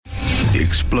The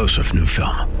explosive new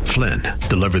film, Flynn,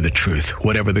 deliver the truth,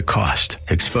 whatever the cost,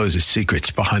 exposes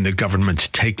secrets behind the government's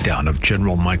takedown of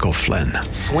General Michael Flynn.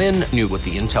 Flynn knew what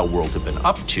the intel world had been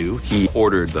up to. He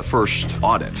ordered the first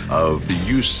audit of the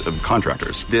use of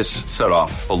contractors. This set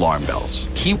off alarm bells.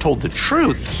 He told the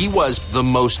truth. He was the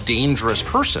most dangerous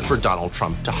person for Donald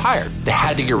Trump to hire. They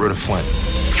had to get rid of Flynn.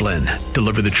 Flynn,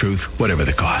 deliver the truth, whatever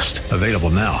the cost. Available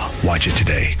now. Watch it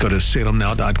today. Go to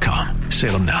salemnow.com.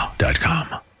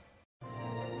 salemnow.com.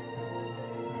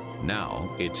 Now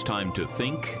it's time to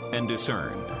think and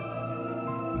discern.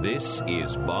 This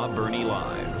is Bob Burney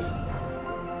Live.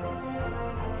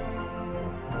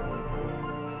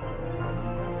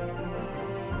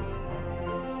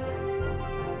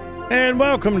 And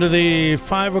welcome to the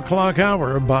 5 o'clock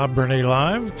hour of Bob Burney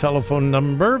Live. Telephone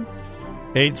number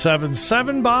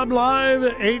 877-BOB-LIVE,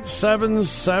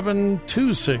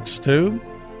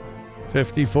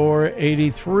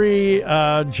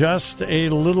 877-262-5483. Just a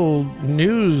little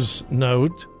news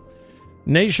note.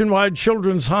 Nationwide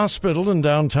Children's Hospital in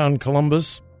downtown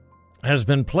Columbus has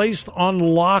been placed on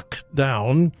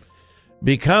lockdown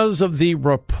because of the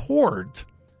report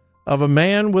of a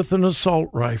man with an assault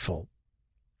rifle.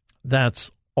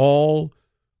 That's all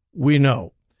we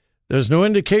know. There's no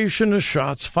indication of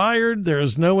shots fired.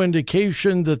 There's no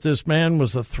indication that this man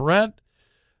was a threat.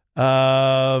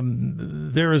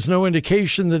 There is no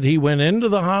indication that he went into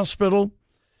the hospital.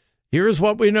 Here's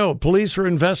what we know. Police are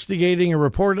investigating a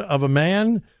report of a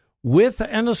man with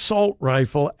an assault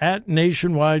rifle at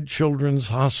Nationwide Children's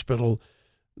Hospital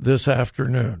this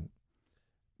afternoon.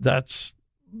 That's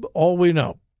all we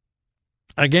know.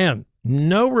 Again,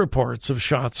 no reports of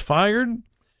shots fired.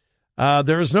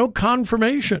 There is no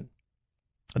confirmation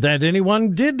that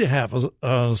anyone did have an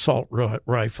assault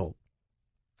rifle.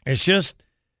 It's just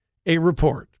a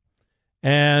report.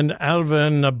 And out of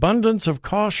an abundance of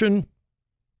caution,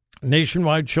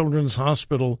 Nationwide Children's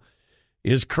Hospital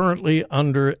is currently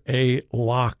under a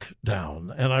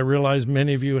lockdown. And I realize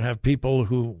many of you have people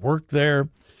who work there.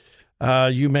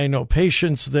 You may know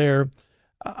patients there.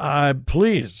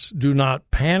 Please do not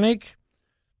panic.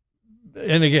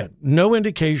 And again, no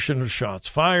indication of shots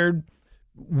fired.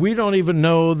 We don't even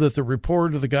know that the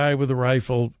report of the guy with the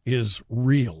rifle is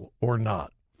real or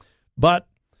not. But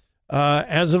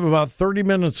as of about 30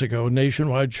 minutes ago,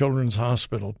 Nationwide Children's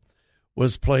Hospital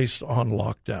was placed on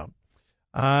lockdown.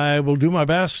 I will do my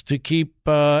best to keep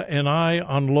an eye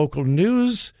on local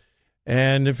news,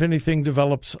 and if anything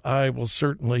develops, I will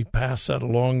certainly pass that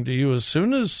along to you as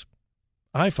soon as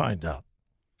I find out.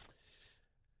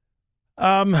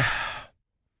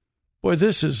 Boy,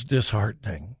 this is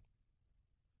disheartening.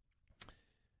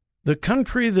 The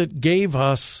country that gave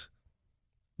us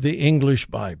the English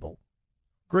Bible,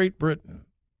 Great Britain,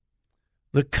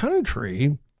 the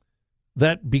country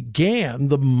that began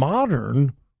the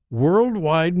modern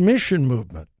worldwide mission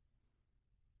movement,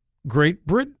 Great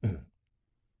Britain,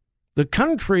 the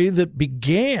country that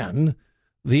began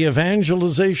the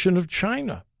evangelization of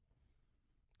China,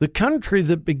 the country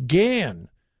that began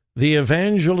the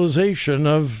evangelization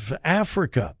of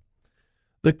Africa,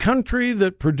 the country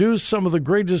that produced some of the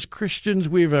greatest Christians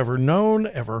we've ever known,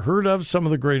 ever heard of, some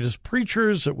of the greatest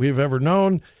preachers that we've ever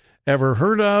known, ever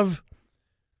heard of,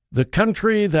 the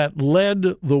country that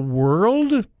led the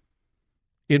world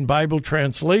in Bible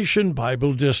translation,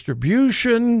 Bible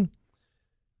distribution.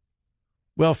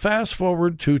 Well, fast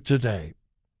forward to today.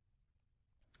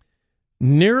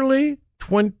 Nearly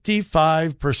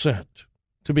 25%,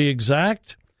 to be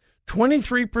exact,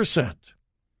 23%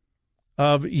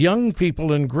 of young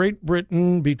people in Great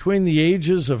Britain between the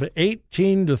ages of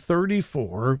 18 to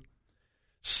 34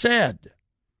 said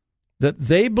that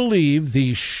they believe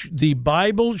the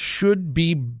Bible should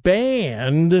be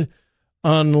banned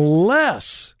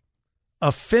unless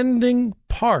offending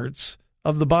parts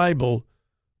of the Bible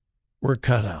were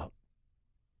cut out.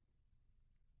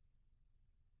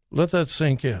 Let that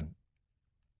sink in.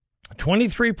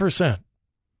 23%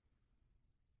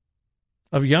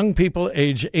 of young people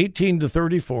aged 18 to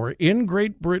 34 in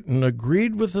Great Britain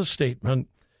agreed with the statement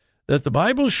that the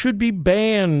Bible should be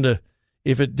banned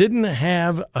if it didn't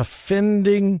have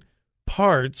offending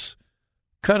parts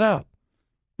cut out.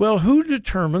 Well, who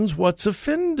determines what's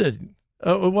offending?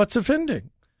 What's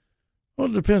offending? Well,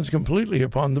 it depends completely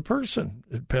upon the person.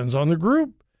 It depends on the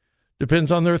group.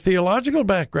 Depends on their theological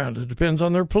background. It depends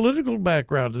on their political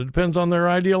background. It depends on their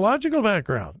ideological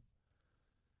background.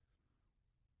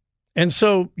 And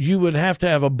so you would have to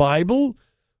have a Bible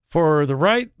for the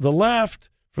right, the left,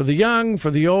 for the young, for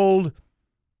the old.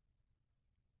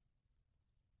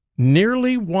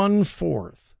 Nearly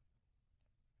 1/4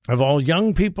 of all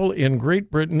young people in Great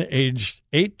Britain aged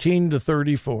 18 to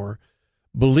 34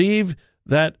 believe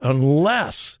that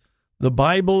unless the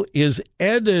Bible is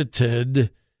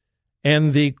edited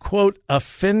and the, quote,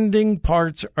 offending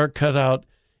parts are cut out,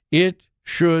 it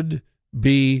should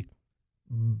be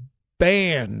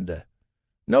banned.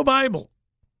 No Bible.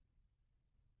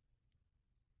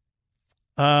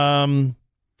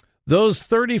 Those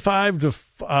 35 to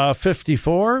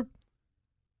 54,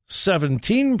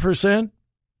 17%.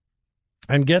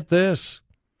 And get this,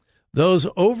 those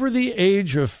over the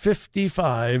age of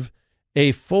 55,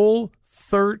 a full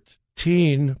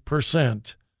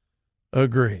 13%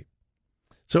 agree.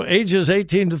 So ages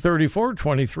 18 to 34,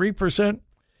 23%.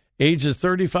 Ages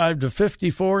 35 to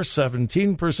 54,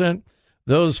 17%.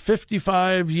 Those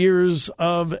 55 years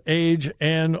of age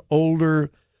and older,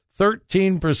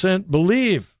 13%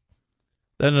 believe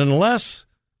that unless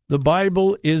the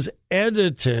Bible is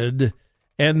edited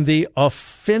and the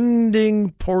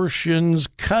offending portions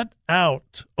cut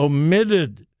out,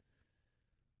 omitted,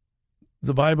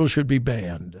 the Bible should be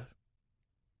banned.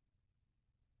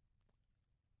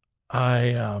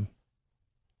 I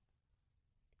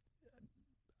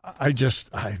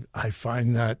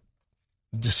find that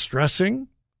distressing,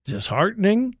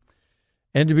 disheartening,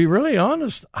 and to be really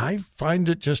honest, I find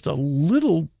it just a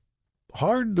little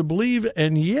hard to believe.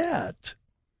 And yet,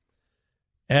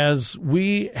 as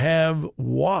we have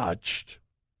watched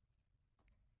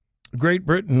Great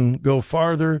Britain go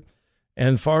farther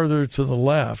and farther to the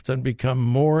left and become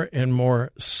more and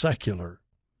more secular,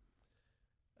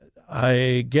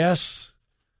 I guess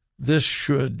this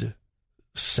should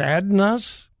sadden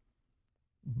us,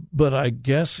 but I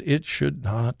guess it should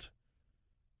not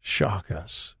shock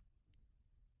us.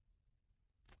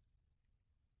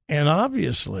 And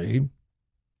obviously,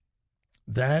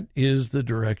 that is the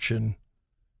direction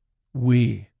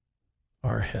we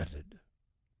are headed.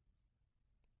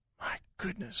 My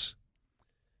goodness.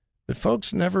 But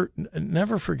folks, never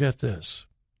forget this.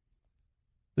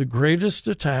 The greatest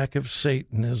attack of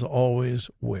Satan is always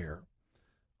where?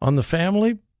 On the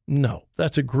family? No,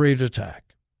 that's a great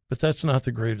attack, but that's not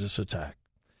the greatest attack.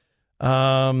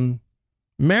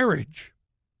 Marriage?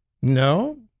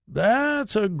 No,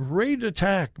 that's a great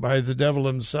attack by the devil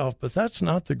himself, but that's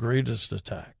not the greatest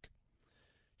attack.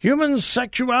 Human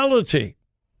sexuality?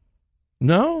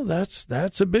 No, that's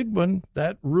a big one.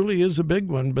 That really is a big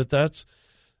one, but that's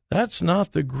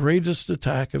not the greatest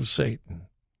attack of Satan.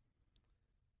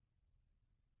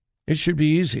 It should be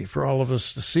easy for all of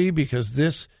us to see because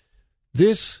this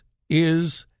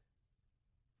is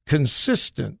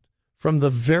consistent from the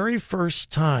very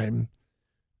first time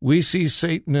we see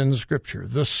Satan in Scripture.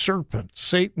 The serpent,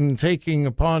 Satan taking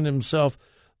upon himself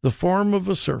the form of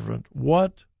a servant.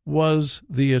 What was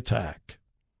the attack?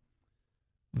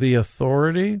 The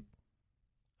authority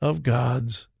of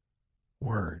God's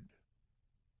Word.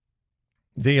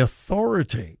 The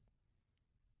authority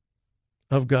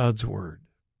of God's Word.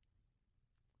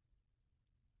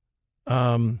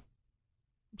 Some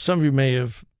of you may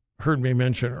have heard me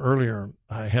mention earlier,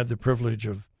 I had the privilege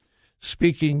of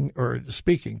teaching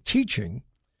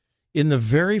in the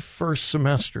very first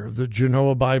semester of the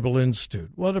Genoa Bible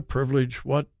Institute. What a privilege,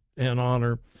 what an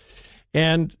honor.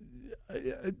 And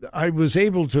I was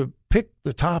able to pick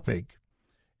the topic,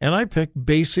 and I picked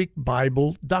basic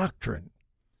Bible doctrine.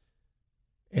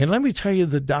 And let me tell you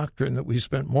the doctrine that we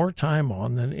spent more time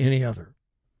on than any other.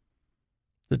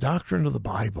 The doctrine of the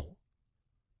Bible.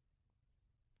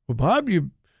 Well, Bob,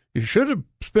 you should have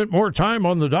spent more time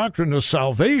on the doctrine of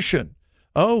salvation.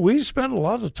 Oh, we spent a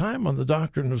lot of time on the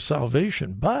doctrine of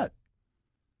salvation, but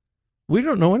we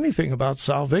don't know anything about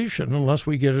salvation unless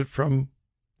we get it from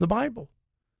the Bible.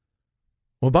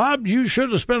 Well, Bob, you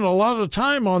should have spent a lot of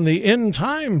time on the end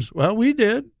times. Well, we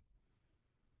did.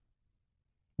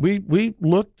 We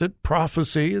looked at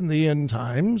prophecy in the end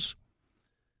times.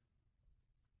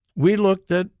 We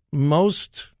looked at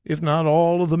most, if not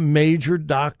all, of the major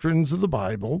doctrines of the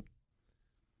Bible.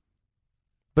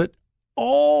 But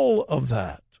all of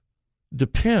that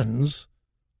depends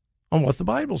on what the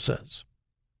Bible says.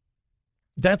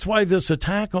 That's why this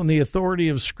attack on the authority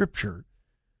of Scripture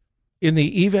in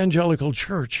the evangelical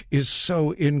church is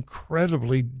so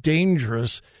incredibly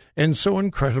dangerous and so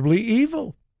incredibly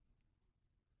evil.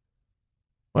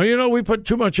 Well, we put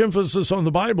too much emphasis on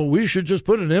the Bible. We should just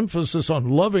put an emphasis on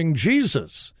loving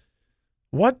Jesus.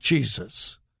 What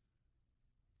Jesus?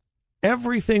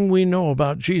 Everything we know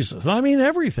about Jesus. And I mean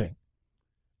everything.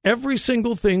 Every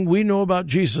single thing we know about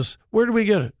Jesus, where do we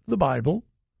get it? The Bible.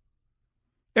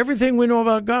 Everything we know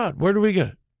about God, where do we get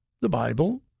it? The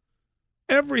Bible.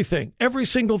 Everything, every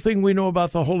single thing we know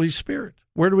about the Holy Spirit,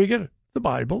 where do we get it? The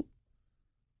Bible.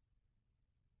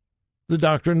 the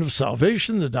doctrine of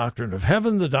salvation, the doctrine of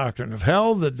heaven, the doctrine of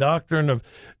hell, the doctrine of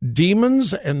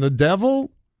demons and the devil.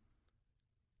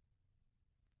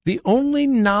 The only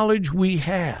knowledge we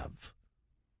have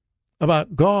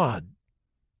about God,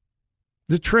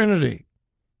 the Trinity,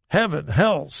 heaven,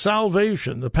 hell,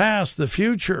 salvation, the past, the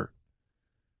future,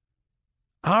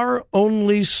 our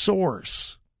only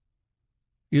source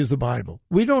is the Bible.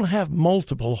 We don't have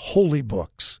multiple holy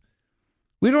books.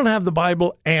 We don't have the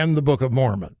Bible and the Book of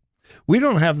Mormon. We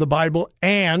don't have the Bible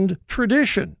and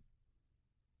tradition.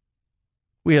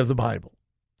 We have the Bible.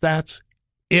 That's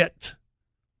it.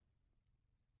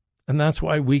 And that's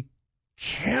why we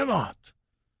cannot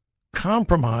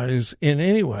compromise in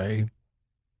any way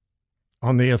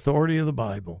on the authority of the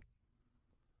Bible.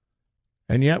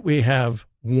 And yet we have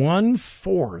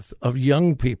 1/4 of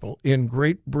young people in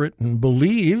Great Britain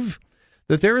believe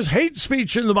that there is hate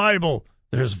speech in the Bible.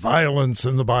 There's violence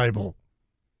in the Bible.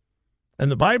 And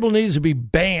the Bible needs to be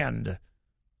banned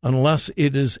unless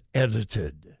it is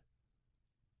edited.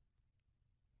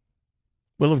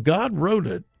 Well, if God wrote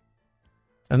it,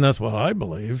 and that's what I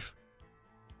believe,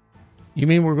 you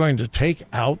mean we're going to take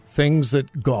out things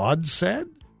that God said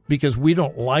because we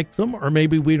don't like them or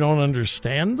maybe we don't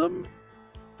understand them?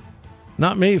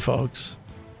 Not me, folks.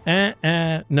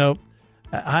 No.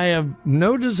 I have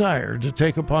no desire to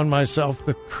take upon myself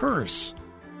the curse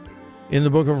in the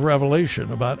book of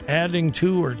Revelation about adding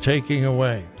to or taking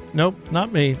away. Nope,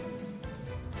 not me.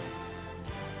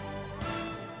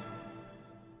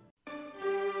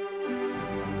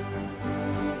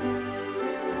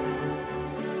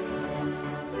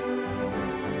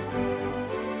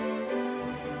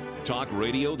 Talk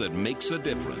radio that makes a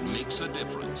difference. Makes a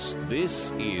difference.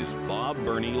 This is Bob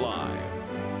Burney Live.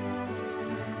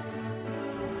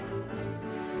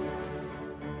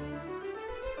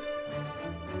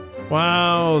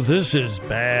 Wow, this is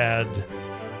bad.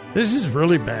 This is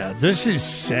really bad. This is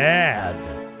sad.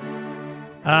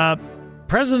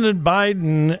 President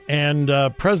Biden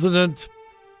and President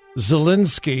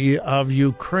Zelensky of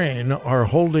Ukraine are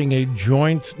holding a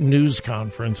joint news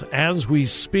conference as we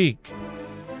speak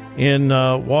in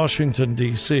Washington,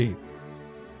 D.C.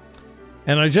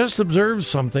 And I just observed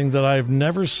something that I've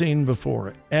never seen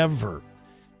before, ever.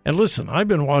 And listen, I've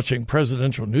been watching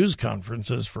presidential news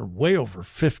conferences for way over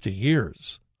 50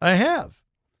 years. I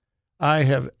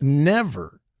have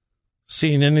never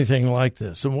seen anything like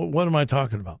this. And what am I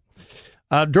talking about?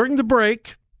 During the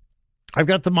break, I've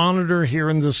got the monitor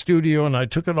here in the studio, and I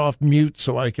took it off mute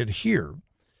so I could hear.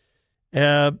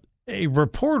 A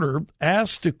reporter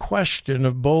asked a question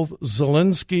of both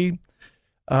Zelensky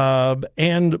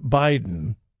and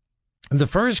Biden. The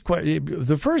first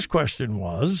question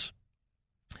was,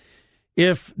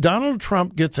 if Donald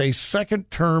Trump gets a second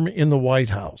term in the White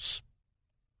House,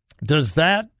 does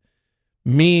that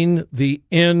mean the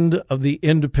end of the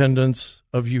independence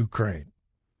of Ukraine?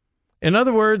 In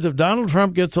other words, if Donald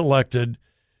Trump gets elected,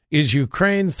 is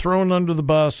Ukraine thrown under the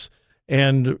bus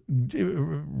and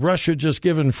Russia just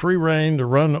given free rein to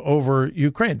run over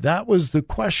Ukraine? That was the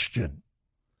question.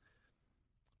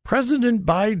 President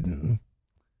Biden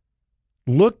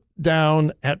looked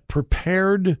down at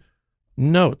prepared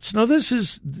notes. Now, this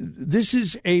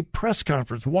is a press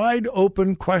conference, wide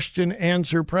open question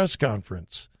answer press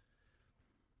conference.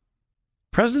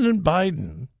 President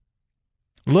Biden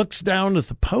looks down at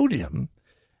the podium,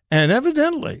 and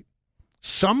evidently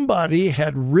somebody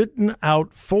had written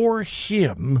out for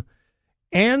him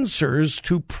answers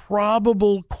to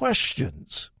probable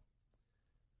questions.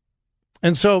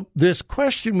 And so this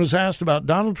question was asked about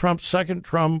Donald Trump's second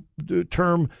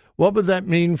term. What would that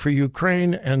mean for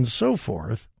Ukraine and so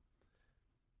forth?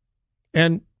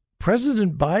 And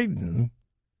President Biden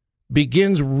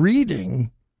begins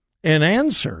reading an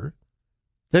answer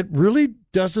that really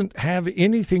doesn't have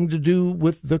anything to do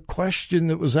with the question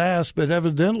that was asked, but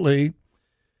evidently,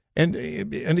 and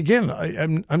again,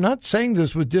 I'm not saying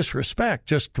this with disrespect,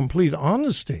 just complete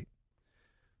honesty.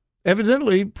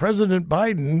 Evidently, President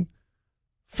Biden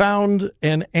found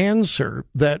an answer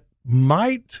that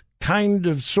might kind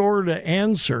of sort of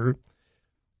answer,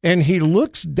 and he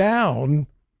looks down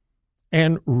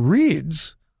and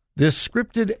reads this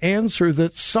scripted answer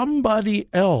that somebody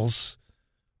else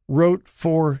wrote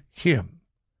for him.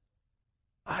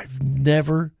 I've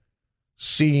never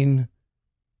seen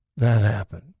that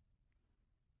happen.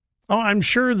 Oh, I'm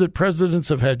sure that presidents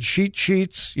have had cheat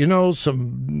sheets,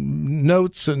 some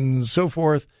notes and so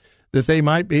forth that they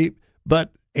might be,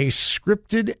 but a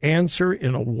scripted answer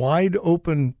in a wide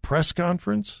open press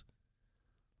conference?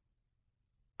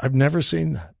 I've never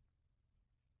seen that.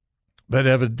 But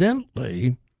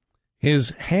evidently, his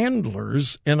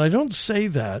handlers, and I don't say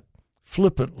that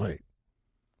flippantly,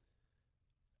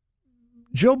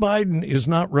 Joe Biden is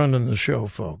not running the show,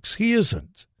 folks. He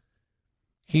isn't.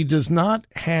 He does not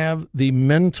have the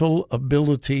mental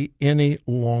ability any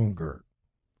longer.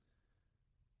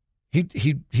 He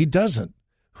doesn't.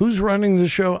 Who's running the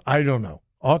show? I don't know.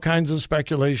 All kinds of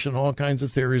speculation, all kinds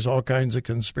of theories, all kinds of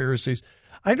conspiracies.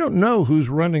 I don't know who's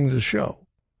running the show.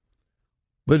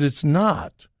 But it's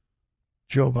not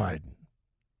Joe Biden.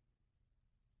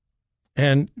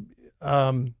 And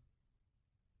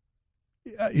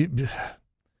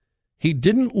he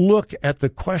didn't look at the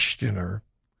questioner.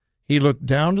 He looked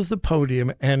down at the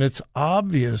podium, and it's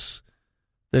obvious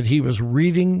that he was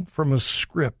reading from a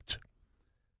script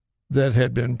that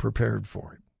had been prepared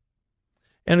for him.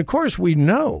 And, of course, we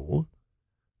know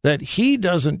that he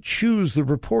doesn't choose the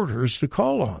reporters to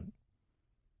call on.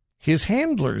 His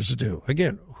handlers do.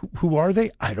 Again, who are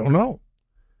they? I don't know.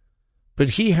 But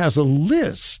he has a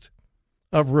list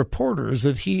of reporters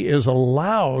that he is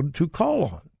allowed to call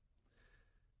on.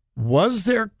 Was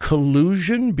there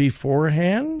collusion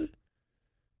beforehand?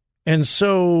 And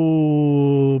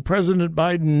so President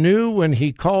Biden knew when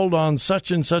he called on such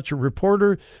and such a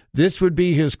reporter, this would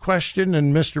be his question.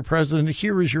 And Mr. President,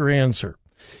 here is your answer.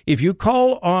 If you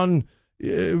call on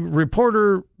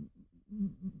reporter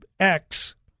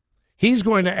X, he's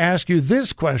going to ask you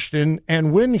this question.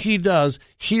 And when he does,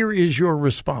 here is your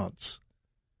response.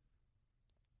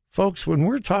 Folks, when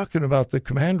we're talking about the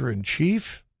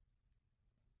commander-in-chief,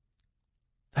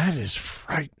 that is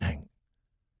frightening.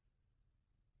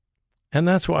 And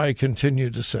that's why I continue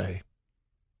to say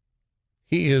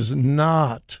he is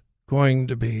not going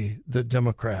to be the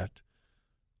Democrat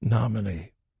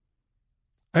nominee.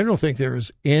 I don't think there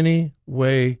is any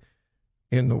way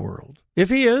in the world. If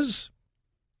he is,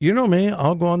 you know me,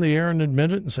 I'll go on the air and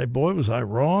admit it and say, boy, was I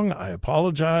wrong. I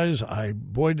apologize.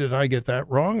 Boy, did I get that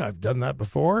wrong. I've done that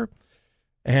before,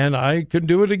 and I can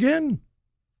do it again.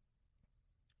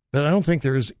 But I don't think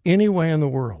there is any way in the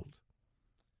world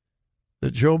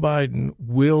that Joe Biden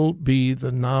will be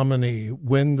the nominee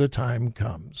when the time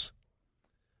comes.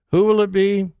 Who will it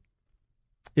be?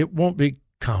 It won't be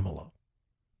Kamala.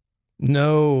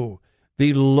 No,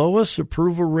 the lowest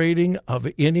approval rating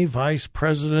of any vice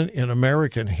president in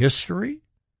American history.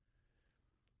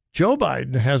 Joe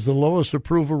Biden has the lowest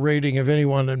approval rating of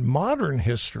anyone in modern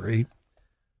history.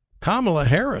 Kamala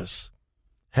Harris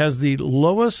has the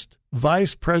lowest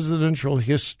vice presidential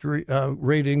history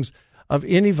ratings of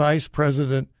any vice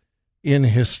president in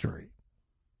history.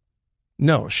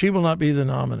 No, she will not be the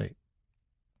nominee.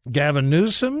 Gavin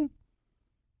Newsom,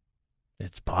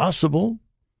 it's possible.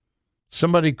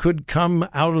 Somebody could come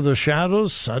out of the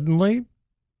shadows suddenly.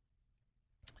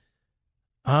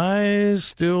 I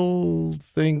still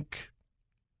think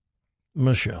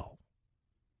Michelle.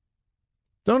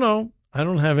 Don't know. I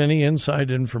don't have any inside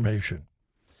information.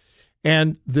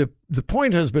 And the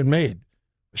point has been made.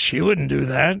 She wouldn't do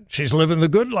that. She's living the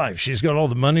good life. She's got all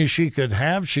the money she could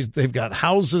have. They've got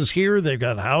houses here. They've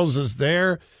got houses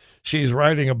there. She's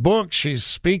writing a book. She's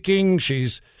speaking.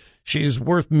 She's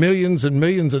worth millions and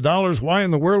millions of dollars. Why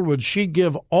in the world would she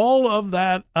give all of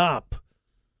that up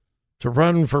to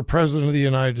run for president of the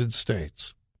United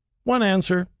States? One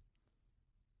answer: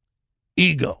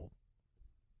 ego.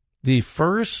 The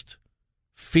first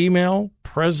female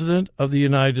president of the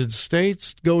United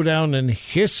States go down in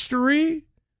history.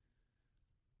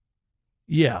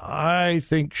 Yeah, I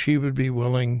think she would be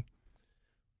willing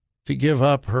to give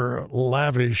up her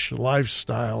lavish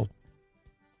lifestyle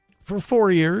for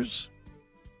 4 years.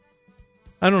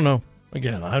 I don't know.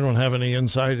 Again, I don't have any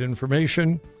inside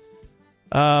information.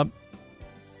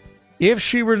 If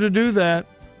she were to do that,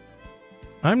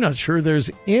 I'm not sure there's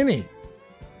any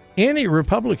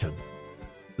Republican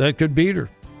that could beat her.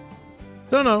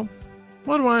 Don't know.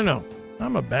 What do I know?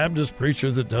 I'm a Baptist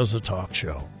preacher that does a talk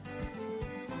show.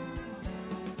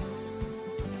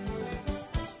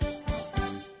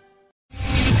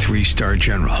 Three-star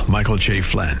General Michael J.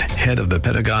 Flynn, head of the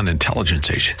Pentagon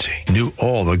Intelligence Agency, knew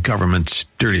all the government's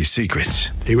dirty secrets.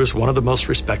 He was one of the most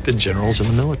respected generals in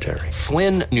the military.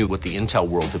 Flynn knew what the intel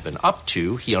world had been up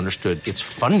to. He understood its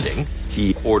funding.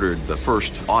 He ordered the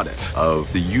first audit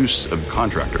of the use of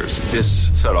contractors. This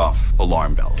set off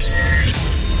alarm bells.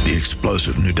 The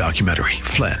explosive new documentary,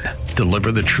 Flynn,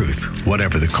 Deliver the Truth,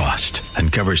 Whatever the Cost,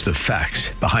 uncovers the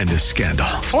facts behind this scandal.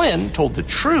 Flynn told the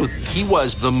truth. He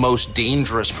was the most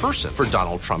dangerous person for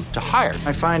Donald Trump to hire.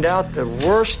 I find out the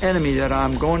worst enemy that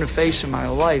I'm going to face in my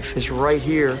life is right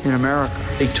here in America.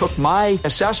 They took my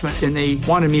assessment and they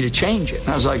wanted me to change it. And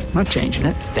I was like, I'm not changing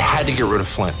it. They had to get rid of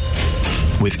Flynn.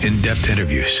 With in-depth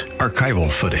interviews, archival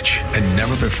footage, and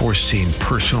never-before-seen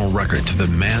personal records of the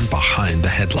man behind the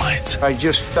headlines. I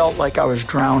just felt like I was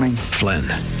drowning. Flynn,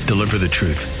 deliver the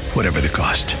truth, whatever the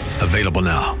cost. Available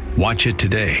now. Watch it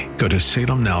today. Go to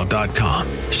salemnow.com.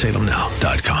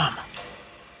 salemnow.com.